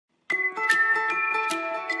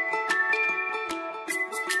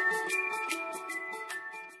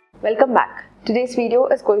Welcome back. Today's video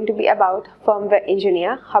is going to be about firmware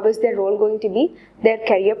engineer. How is their role going to be, their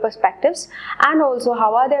career perspectives, and also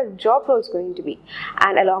how are their job roles going to be.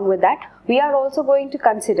 And along with that, we are also going to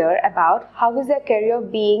consider about how is their career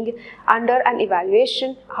being under an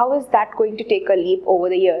evaluation, how is that going to take a leap over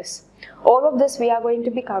the years. All of this we are going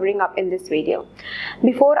to be covering up in this video.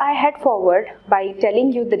 Before I head forward by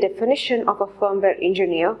telling you the definition of a firmware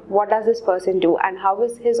engineer, what does this person do and how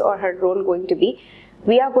is his or her role going to be,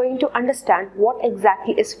 we are going to understand what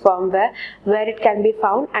exactly is firmware, where it can be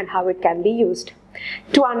found and how it can be used.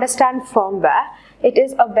 To understand firmware, it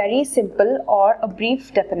is a very simple or a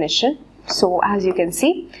brief definition. So as you can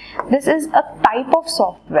see, this is a type of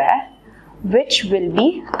software which will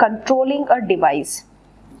be controlling a device.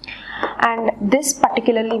 And this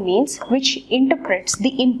particularly means which interprets the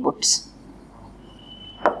inputs.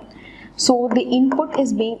 So the input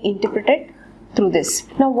is being interpreted through this.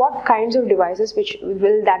 Now what kinds of devices which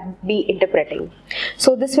will that be interpreting?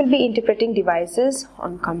 So this will be interpreting devices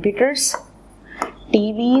on computers,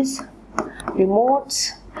 TVs,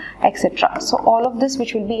 remotes, etc. So all of this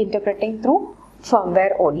which will be interpreting through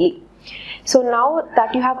firmware only. So now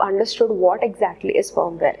that you have understood what exactly is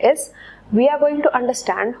firmware is, we are going to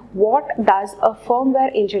understand what does a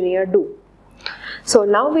firmware engineer do. So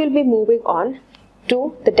now we will be moving on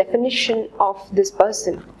to the definition of this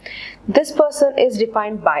person. This person is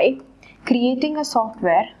defined by creating a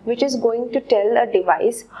software which is going to tell a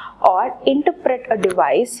device or interpret a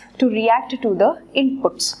device to react to the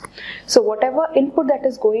inputs. So whatever input that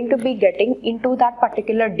is going to be getting into that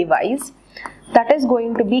particular device, that is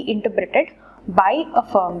going to be interpreted by a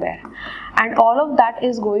firmware, and all of that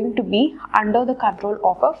is going to be under the control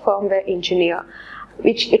of a firmware engineer,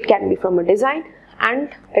 which it can be from a design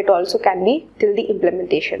and it also can be till the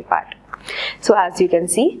implementation part. So as you can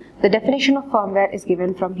see, the definition of firmware is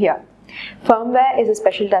given from here. Firmware is a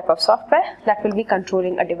special type of software that will be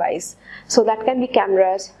controlling a device. So that can be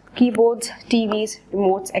cameras, keyboards, TVs,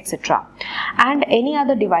 remotes, etc. and any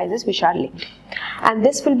other devices which are linked. And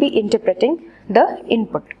this will be interpreting the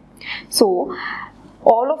input. So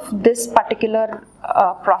all of this particular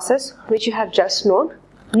process which you have just known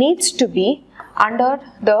needs to be under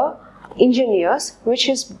the engineers, which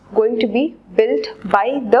is going to be built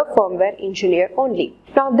by the firmware engineer only.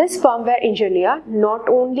 Now this firmware engineer not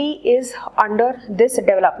only is under this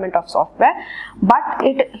development of software, but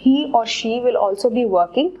he or she will also be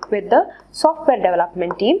working with the software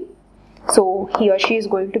development team. So he or she is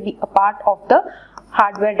going to be a part of the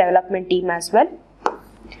hardware development team as well.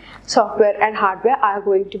 Software and hardware are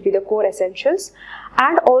going to be the core essentials,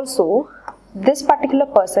 and also this particular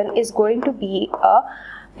person is going to be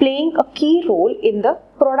playing a key role in the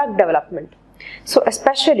product development. So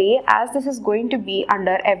especially as this is going to be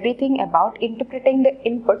under everything about interpreting the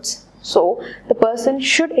inputs, so the person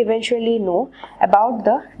should eventually know about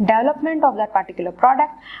the development of that particular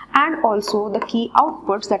product and also the key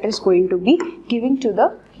outputs that is going to be giving to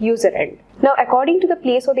the user end. Now according to the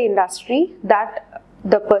place or the industry that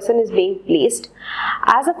the person is being placed,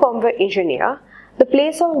 as a firmware engineer, the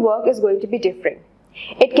place of work is going to be different.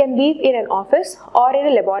 It can be in an office or in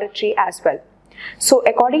a laboratory as well. So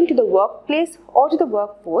according to the workplace or to the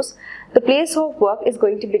workforce, the place of work is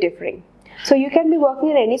going to be different. So you can be working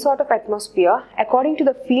in any sort of atmosphere according to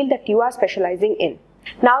the field that you are specializing in.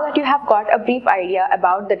 Now that you have got a brief idea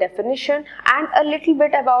about the definition and a little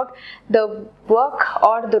bit about the work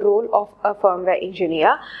or the role of a firmware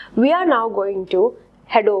engineer, we are now going to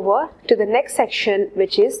head over to the next section,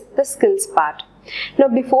 which is the skills part. Now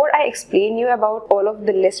before I explain you about all of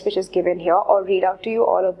the list which is given here or read out to you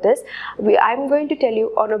all of this, I'm going to tell you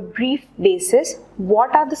on a brief basis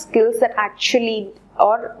what are the skills that actually,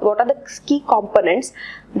 or what are the key components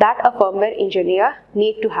that a firmware engineer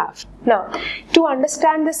need to have. Now to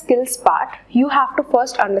understand the skills part, you have to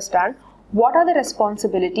first understand what are the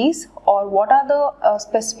responsibilities or what are the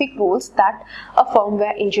specific roles that a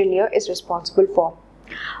firmware engineer is responsible for.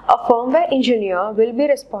 A firmware engineer will be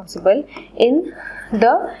responsible in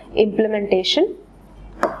the implementation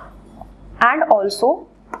and also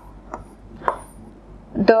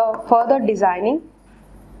the further designing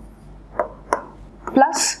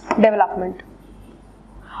plus development.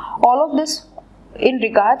 All of this in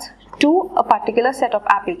regards to a particular set of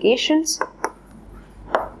applications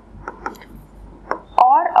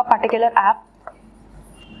or a particular app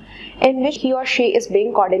in which he or she is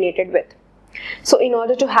being coordinated with. So in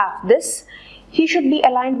order to have this, he should be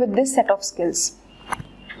aligned with this set of skills.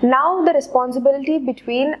 Now the responsibility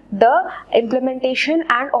between the implementation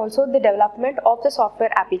and also the development of the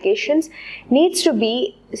software applications needs to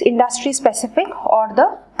be industry specific or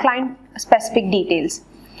the client specific details.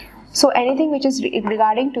 So anything which is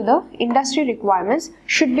regarding to the industry requirements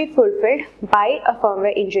should be fulfilled by a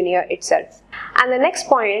firmware engineer itself. And the next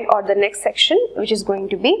point or the next section, which is going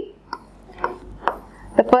to be,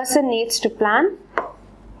 the person needs to plan,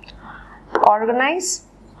 organize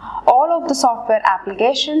all of the software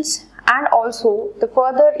applications and also the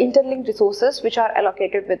further interlinked resources which are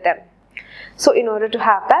allocated with them. So in order to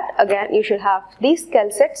have that, again, you should have these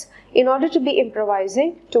skill sets in order to be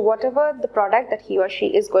improvising to whatever the product that he or she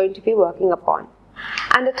is going to be working upon.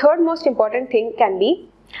 And the third most important thing can be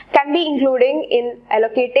including in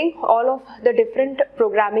allocating all of the different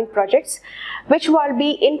programming projects which will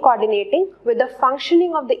be in coordinating with the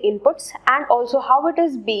functioning of the inputs and also how it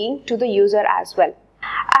is being to the user as well.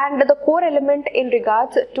 And the core element in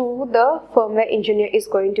regards to the firmware engineer is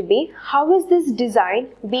going to be how is this design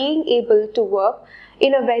being able to work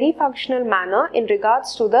in a very functional manner in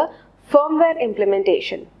regards to the firmware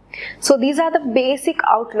implementation. So these are the basic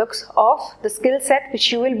outlooks of the skill set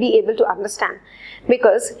which you will be able to understand,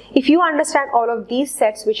 because if you understand all of these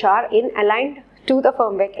sets which are aligned to the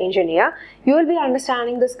firmware engineer, you will be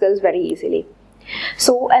understanding the skills very easily.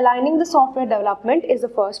 So aligning the software development is the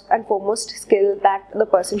first and foremost skill that the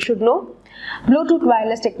person should know. Bluetooth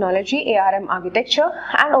wireless technology, ARM architecture,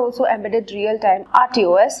 and also embedded real-time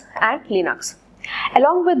RTOS and Linux.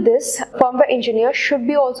 Along with this, firmware engineer should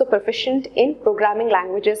be also proficient in programming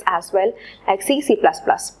languages as well, like C, C++.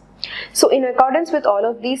 So in accordance with all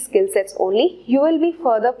of these skill sets only, you will be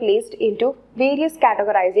further placed into various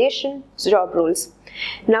categorization job roles.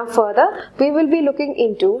 Now further, we will be looking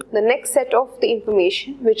into the next set of the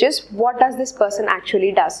information, which is what does this person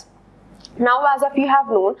actually does. Now, as of you have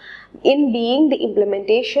known, in being the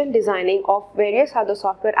implementation designing of various other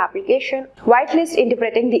software application, whitelist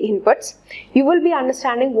interpreting the inputs, you will be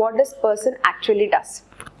understanding what this person actually does.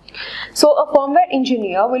 So a firmware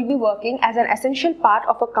engineer will be working as an essential part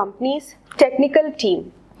of a company's technical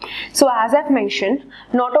team. So as I've mentioned,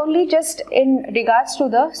 not only just in regards to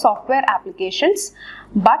the software applications,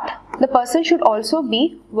 but the person should also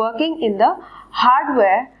be working in the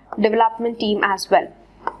hardware development team as well.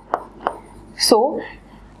 So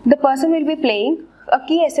the person will be playing a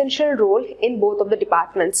key essential role in both of the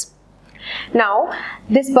departments. Now,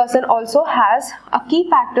 this person also has a key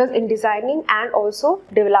factors in designing and also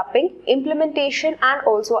developing implementation and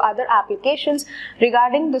also other applications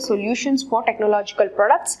regarding the solutions for technological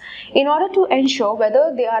products in order to ensure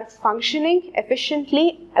whether they are functioning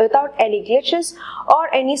efficiently without any glitches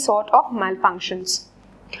or any sort of malfunctions.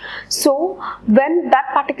 So when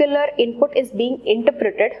that particular input is being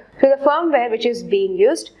interpreted to the firmware which is being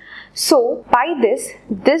used, so by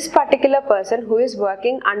this particular person who is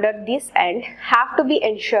working under this end have to be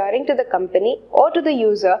ensuring to the company or to the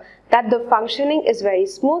user that the functioning is very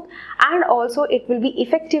smooth and also it will be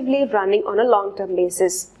effectively running on a long-term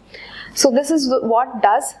basis. So this is what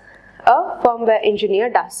does a firmware engineer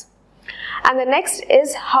does. And the next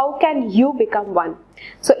is how can you become one.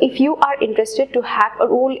 So if you are interested to hack a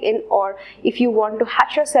role in, or if you want to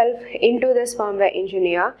hatch yourself into this firmware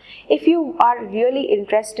engineer, if you are really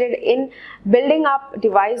interested in building up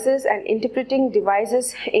devices and interpreting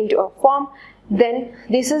devices into a form, then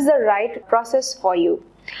this is the right process for you.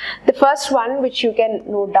 The first one which you can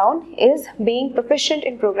note down is being proficient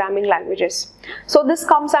in programming languages. So this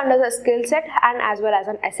comes under the skill set and as well as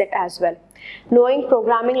an asset as well. Knowing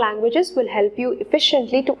programming languages will help you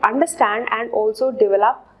efficiently to understand and also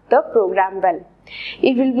develop the program well.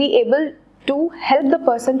 It will be able to help the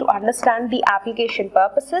person to understand the application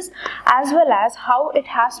purposes as well as how it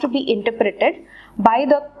has to be interpreted by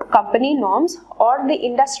the company norms or the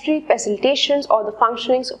industry facilitations or the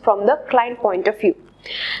functionings from the client point of view.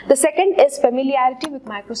 The second is familiarity with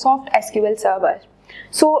Microsoft SQL Server.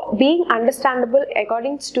 So being understandable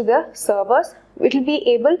according to the servers, it will be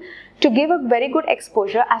able to give a very good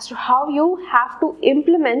exposure as to how you have to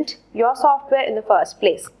implement your software in the first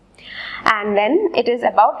place. And then it is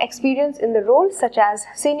about experience in the roles such as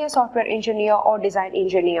senior software engineer or design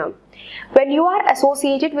engineer. When you are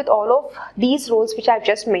associated with all of these roles which I've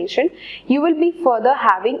just mentioned, you will be further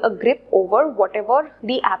having a grip over whatever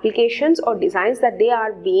the applications or designs that they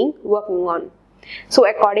are being working on. So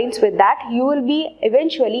according with that, you will be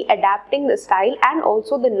eventually adapting the style and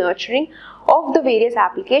also the nurturing of the various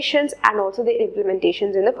applications and also the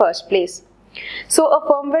implementations in the first place. So a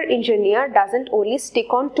firmware engineer doesn't only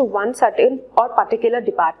stick on to one certain or particular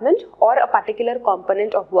department or a particular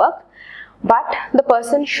component of work, but the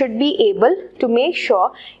person should be able to make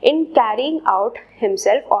sure in carrying out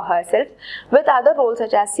himself or herself with other roles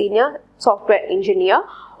such as senior software engineer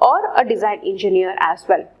or a design engineer as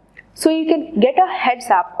well. So you can get a heads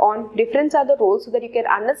up on different other roles so that you can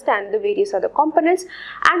understand the various other components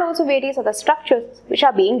and also various other structures which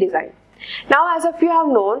are being designed. Now, as if you have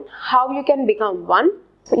known how you can become one,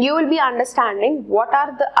 you will be understanding what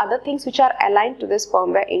are the other things which are aligned to this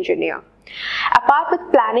firmware engineer. Apart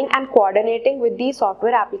with planning and coordinating with the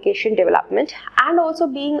software application development and also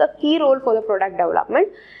being a key role for the product development,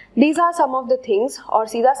 these are some of the things, or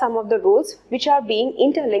these are some of the roles which are being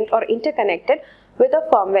interlinked or interconnected with a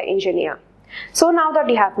firmware engineer. So now that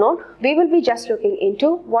we have known, we will be just looking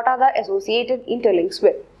into what are the associated interlinks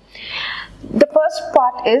with. The first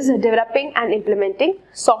part is developing and implementing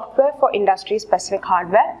software for industry specific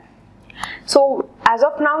hardware. So as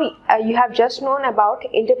of now, you have just known about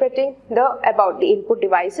interpreting about the input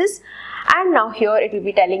devices, and now here it will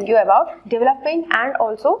be telling you about developing and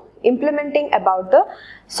also implementing about the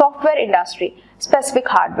software industry specific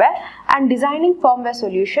hardware and designing firmware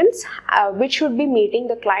solutions which should be meeting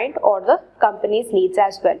the client or the company's needs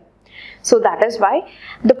as well. So that is why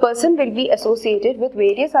the person will be associated with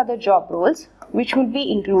various other job roles which will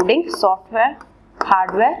be including software,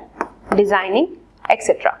 hardware, designing,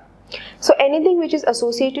 etc. So anything which is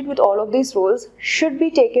associated with all of these roles should be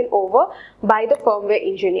taken over by the firmware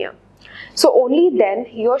engineer. So only then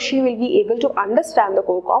he or she will be able to understand the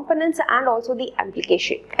core components and also the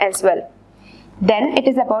application as well. Then it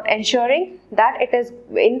is about ensuring that it is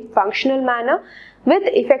in functional manner with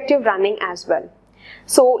effective running as well.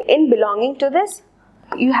 So in belonging to this,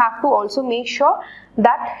 you have to also make sure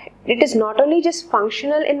that it is not only just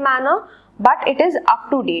functional in manner, but it is up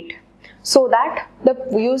to date, so that the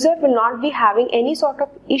user will not be having any sort of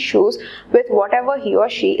issues with whatever he or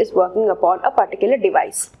she is working upon a particular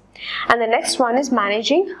device. And the next one is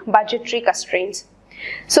managing budgetary constraints.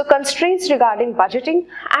 So constraints regarding budgeting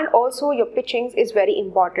and also your pitchings is very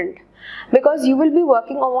important, because you will be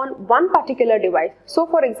working on one particular device. So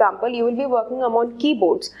for example, you will be working on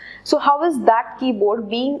keyboards. So how is that keyboard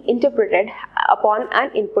being interpreted upon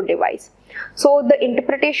an input device? So the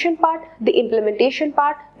interpretation part, the implementation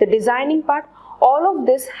part, the designing part, all of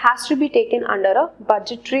this has to be taken under a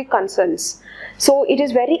budgetary concerns. So it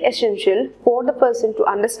is very essential for the person to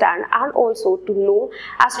understand and also to know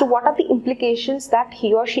as to what are the implications that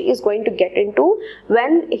he or she is going to get into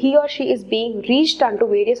when he or she is being reached onto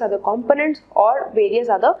various other components or various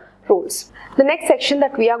other roles. The next section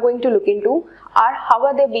that we are going to look into are how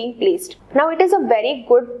are they being placed. Now it is a very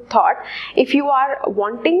good thought if you are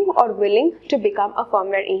wanting or willing to become a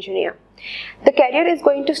firmware engineer. The career is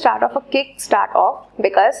going to start off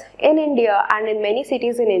because in India and in many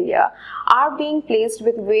cities in India are being placed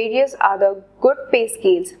with various other good pay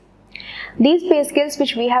scales. These pay scales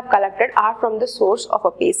which we have collected are from the source of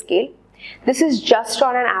a pay scale. This is just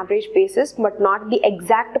on an average basis, but not the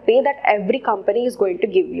exact pay that every company is going to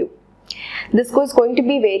give you. This is going to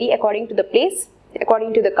be vary according to the place,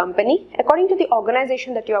 according to the company, according to the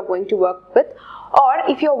organization that you are going to work with, or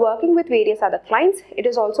if you are working with various other clients, it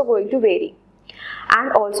is also going to vary.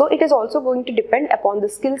 And also it is also going to depend upon the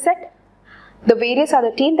skill set, the various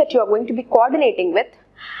other team that you are going to be coordinating with,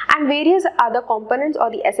 and various other components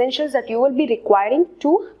or the essentials that you will be requiring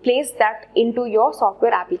to place that into your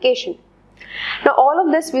software application. Now all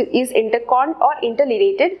of this is interconnected or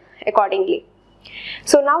interrelated accordingly.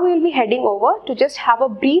 So now we will be heading over to just have a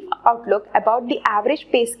brief outlook about the average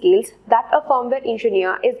pay scales that a firmware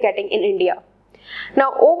engineer is getting in India.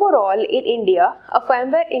 Now overall in India, a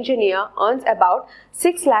firmware engineer earns about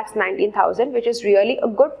 6,19,000, which is really a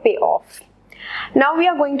good payoff. Now we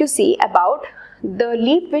are going to see about the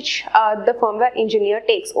leap which the firmware engineer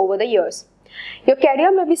takes over the years. Your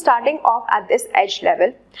career may be starting off at this edge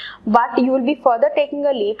level, but you will be further taking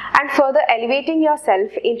a leap and further elevating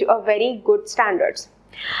yourself into a very good standards.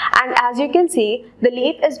 And as you can see, the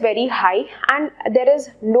leap is very high and there is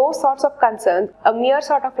no sorts of concern, a mere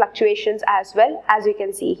sort of fluctuations as well, as you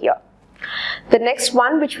can see here. The next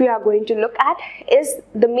one which we are going to look at is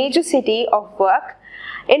the major city of work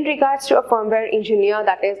in regards to a firmware engineer,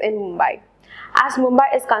 that is in Mumbai. As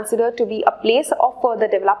Mumbai is considered to be a place of further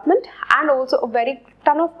development and also a very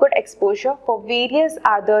ton of good exposure for various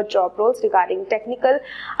other job roles regarding technical,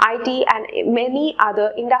 IT and many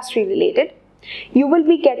other industry related, you will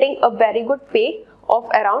be getting a very good pay of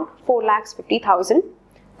around 4,50,000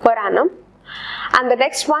 per annum. And the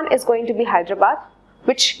next one is going to be Hyderabad,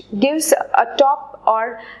 which gives a top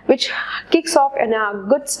or which kicks off in a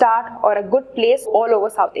good start or a good place all over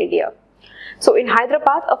South India. So in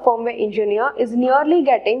Hyderabad, a firmware engineer is nearly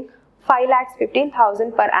getting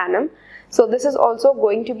 5,15,000 per annum. So this is also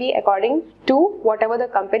going to be according to whatever the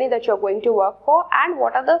company that you're going to work for and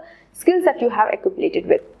what are the skills that you have accumulated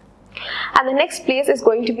with. And the next place is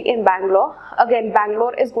going to be in Bangalore. Again,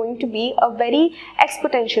 Bangalore is going to be a very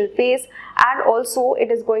exponential phase, and also it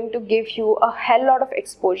is going to give you a hell lot of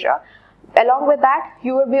exposure. Along with that,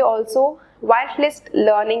 you will be also whitelist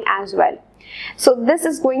learning as well. So this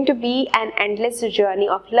is going to be an endless journey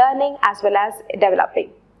of learning as well as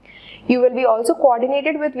developing. You will be also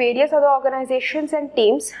coordinated with various other organizations and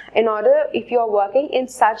teams in order if you are working in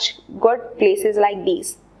such good places like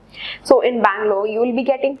these. So in Bangalore, you will be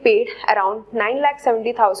getting paid around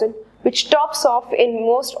 9,70,000, which tops off in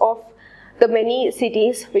most of the many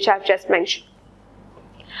cities which I've just mentioned.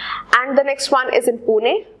 And the next one is in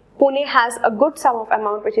Pune. Pune has a good sum of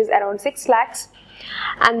amount which is around 6 lakhs.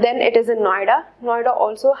 And then it is in Noida. Noida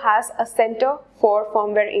also has a center for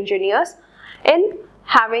firmware engineers in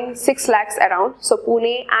having 6 lakhs around. So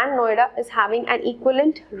Pune and Noida is having an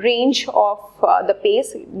equivalent range of the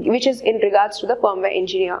pays which is in regards to the firmware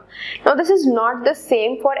engineer. Now this is not the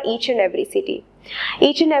same for each and every city.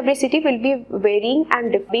 Each and every city will be varying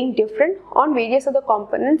and being different on various other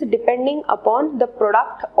components depending upon the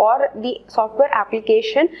product or the software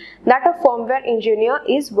application that a firmware engineer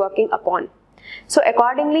is working upon. So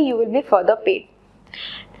accordingly you will be further paid.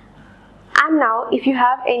 And now if you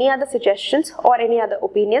have any other suggestions or any other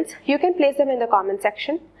opinions, you can place them in the comment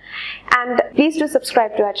section. And please do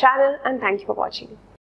subscribe to our channel, and thank you for watching.